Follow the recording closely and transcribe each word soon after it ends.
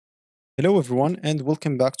Hello everyone and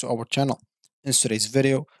welcome back to our channel. In today's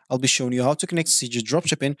video, I'll be showing you how to connect CG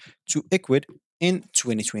Dropshipping to Ecwid in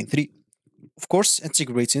 2023. Of course,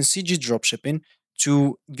 integrating CG Dropshipping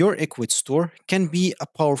to your Ecwid store can be a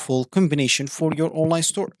powerful combination for your online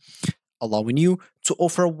store, allowing you to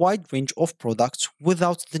offer a wide range of products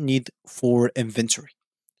without the need for inventory.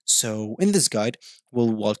 So, in this guide,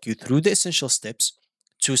 we'll walk you through the essential steps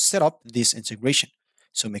to set up this integration.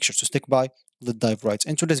 So, make sure to stick by, let's dive right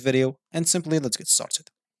into this video, and simply let's get started.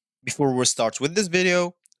 Before we start with this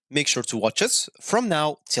video, make sure to watch us from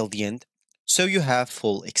now till the end so you have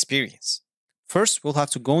full experience. First, we'll have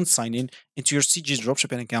to go and sign in into your CG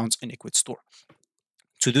dropshipping account in Ecwid Store.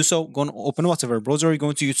 To do so, go and open whatever browser you're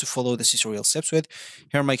going to use to follow the tutorial steps with.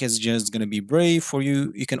 Here, my case is going to be Brave. For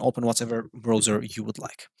you, you can open whatever browser you would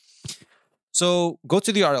like. So go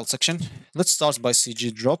to the URL section. Let's start by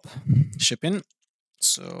CG drop shipping.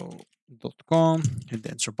 So .com, hit the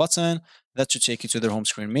enter button. That should take you to their home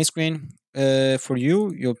screen, main screen. For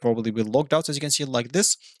you, you'll probably be logged out as you can see like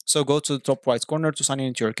this. So go to the top right corner to sign in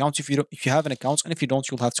into your account if you have an account, and if you don't,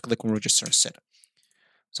 you'll have to click on register instead.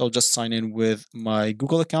 So I'll just sign in with my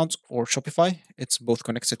Google account or Shopify. It's both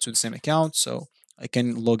connected to the same account, so I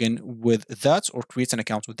can log in with that or create an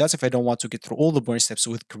account with that if I don't want to get through all the boring steps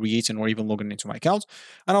with creating or even logging into my account.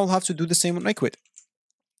 And I'll have to do the same on Ecwid.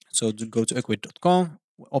 So go to ecwid.com,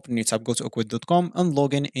 open your tab, go to ecwid.com and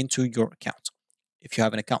log in into your account if you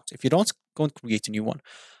have an account. If you don't, go and create a new one.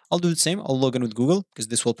 I'll do the same. I'll log in with Google because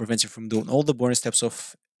this will prevent you from doing all the boring steps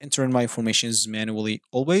of entering my informations manually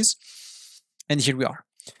always. And here we are.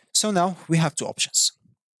 So now we have two options.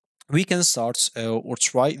 We can start or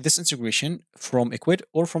try this integration from Ecwid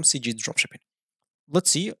or from CG Dropshipping.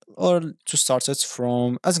 Let's see, or to start it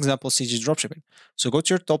from, as example, CG Dropshipping. So go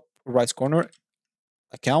to your top right corner,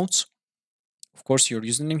 accounts. Of course, your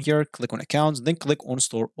username here, click on accounts, then click on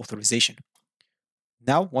store authorization.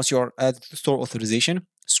 Now, once you are at store authorization,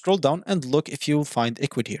 scroll down and look if you find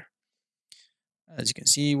Ecwid here. As you can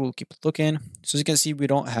see, we'll keep looking. So as you can see, we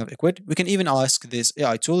don't have Ecwid. We can even ask this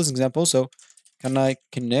AI tool as an example. So can I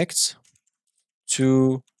connect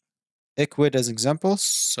to Ecwid as example?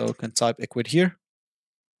 So I can type Ecwid here,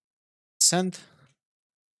 send.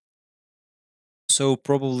 So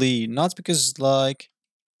probably not because like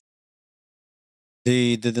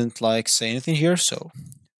they didn't like say anything here. So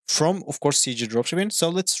from, of course, CG Dropshipping. So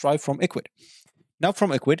let's try from Ecwid. Now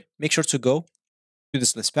from Ecwid, make sure to go to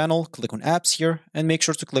this list panel, click on apps here, and make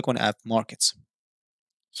sure to click on app markets.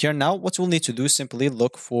 Here now, what we'll need to do is simply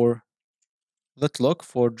look for, let's look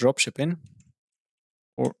for dropshipping,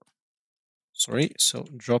 or sorry, so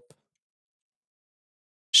drop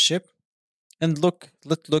ship, and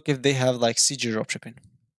let's look if they have like CG dropshipping.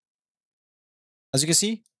 As you can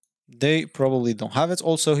see, they probably don't have it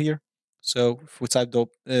also here. So if we type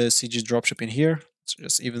CG dropshipping here, let's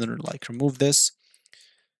just even like remove this.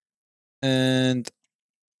 And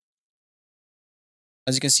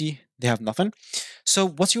as you can see, they have nothing. So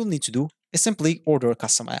what you'll need to do is simply order a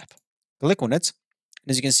custom app. Click on it.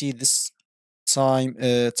 And as you can see, this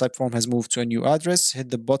type form has moved to a new address.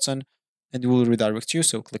 Hit the button and it will redirect you.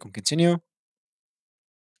 So click on continue.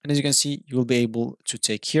 And as you can see, you will be able to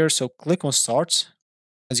take here. So click on start.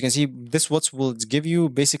 As you can see, this what will give you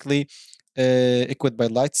basically Ecwid by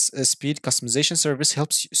Lightspeed customization service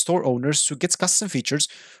helps store owners to get custom features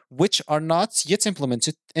which are not yet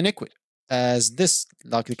implemented in Ecwid, as this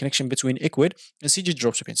like the connection between Ecwid and CG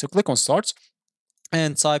dropshipping. So click on start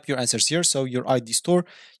and type your answers here. So your ID store,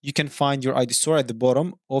 you can find your ID store at the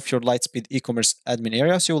bottom of your Lightspeed e-commerce admin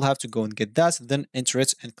area. So you'll have to go and get that, then enter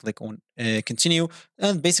it and click on continue,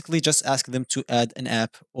 and basically just ask them to add an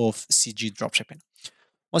app of CG dropshipping.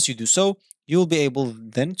 Once you do so, you'll be able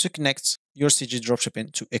then to connect your CG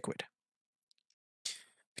dropshipping to Ecwid.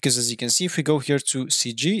 Because as you can see, if we go here to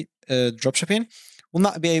CG dropshipping, we'll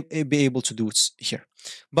not be able to do it here.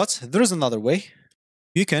 But there is another way.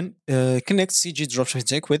 You can connect CG dropshipping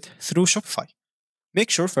to Ecwid through Shopify. Make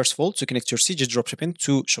sure, first of all, to connect your CG dropshipping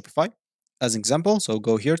to Shopify. As an example, so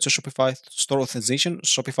go here to Shopify, store authorization,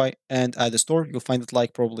 Shopify, and add a store. You'll find it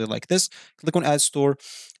like probably like this. Click on add store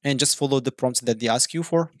and just follow the prompts that they ask you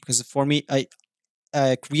for. Because for me, I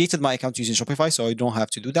created my account using Shopify, so I don't have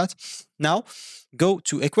to do that. Now, go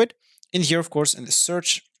to Ecwid. In here, of course, in the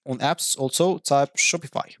search on apps, also type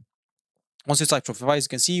Shopify. Once you type Shopify, as you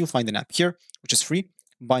can see, you'll find an app here, which is free,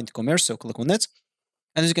 Bind Commerce, so click on it.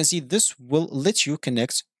 And as you can see, this will let you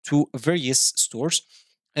connect to various stores,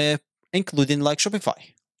 including like Shopify.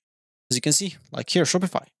 As you can see, like here,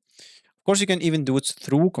 Shopify. Of course, you can even do it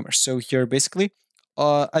through WooCommerce. So here, basically,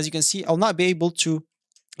 as you can see, I'll not be able to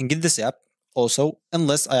get this app also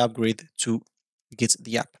unless I upgrade to get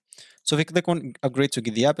the app. So if I click on upgrade to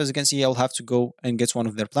get the app, as you can see, I'll have to go and get one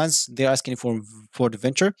of their plans. They're asking for the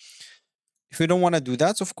venture. If you don't want to do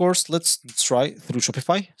that, of course, let's try through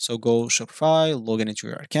Shopify. So go Shopify, log in into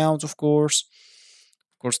your account, of course.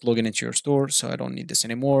 Of course, log in into your store. So I don't need this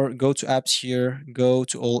anymore. Go to apps here, go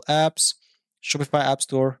to all apps, Shopify App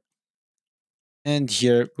Store. And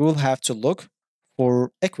here we will have to look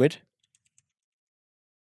for Ecwid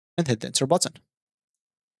and hit the enter button.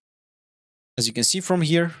 As you can see from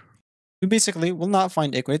here, we basically will not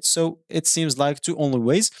find Ecwid. So it seems like two only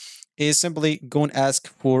ways is simply go and ask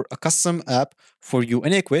for a custom app for you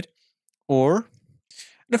in Ecwid, or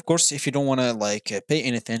and of course, if you don't want to pay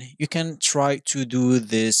anything, you can try to do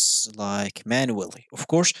this like manually. Of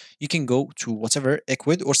course, you can go to whatever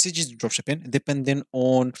Ecwid or CG dropshipping, depending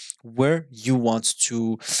on where you want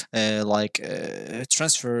to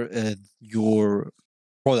transfer your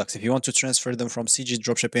products. If you want to transfer them from CG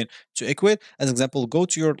dropshipping to Ecwid, as an example, go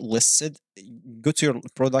to your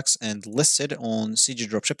products and listed on CG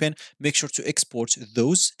dropshipping. Make sure to export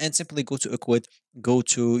those and simply go to Ecwid. Go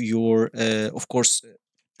to your, of course,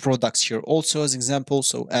 products here also as example.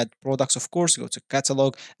 So add products, of course, go to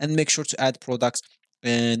catalog and make sure to add products.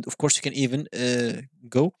 And of course, you can even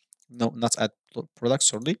go, no, not add products,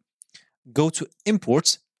 sorry, go to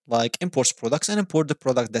imports, like imports products and import the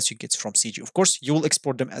product that you get from CG. Of course, you will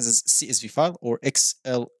export them as a CSV file or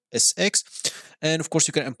XLSX. And of course,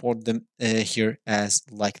 you can import them here as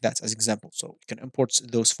like that as example. So you can import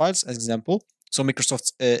those files as example. So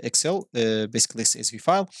Microsoft Excel, basically CSV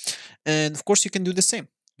file. And of course, you can do the same.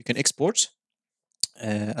 You can export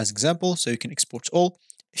as example. So you can export all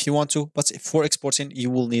if you want to, but for exporting, you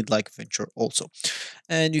will need like Venture also.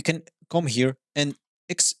 And you can come here and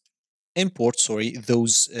import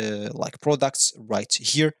those like products right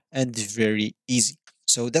here, and very easy.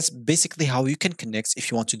 So that's basically how you can connect if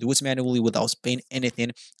you want to do it manually without paying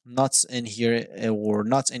anything, not in here or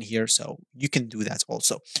not in here. So you can do that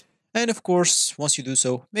also. And of course, once you do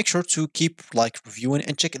so, make sure to keep like reviewing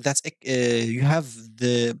and check that you have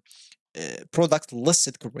the product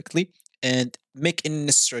listed correctly and make any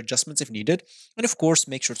necessary adjustments if needed. And of course,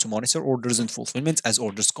 make sure to monitor orders and fulfillment as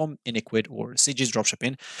orders come in Ecwid or CG's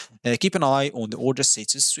dropshipping. Keep an eye on the order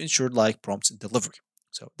status to ensure like prompt delivery.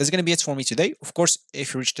 So that's going to be it for me today. Of course,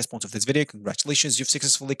 if you reached this point of this video, congratulations, you've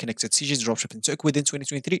successfully connected CG's dropshipping to Ecwid in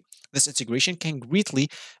 2023. This integration can greatly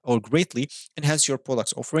enhance your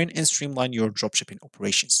product's offering and streamline your dropshipping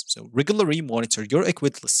operations. So regularly monitor your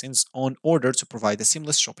Ecwid listings on order to provide a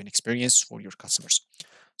seamless shopping experience for your customers.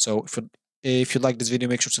 So if you like this video,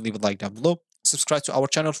 make sure to leave a like down below. Subscribe to our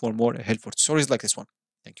channel for more helpful stories like this one.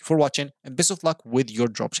 Thank you for watching and best of luck with your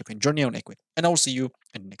dropshipping journey on Ecwid. And I will see you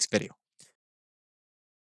in the next video.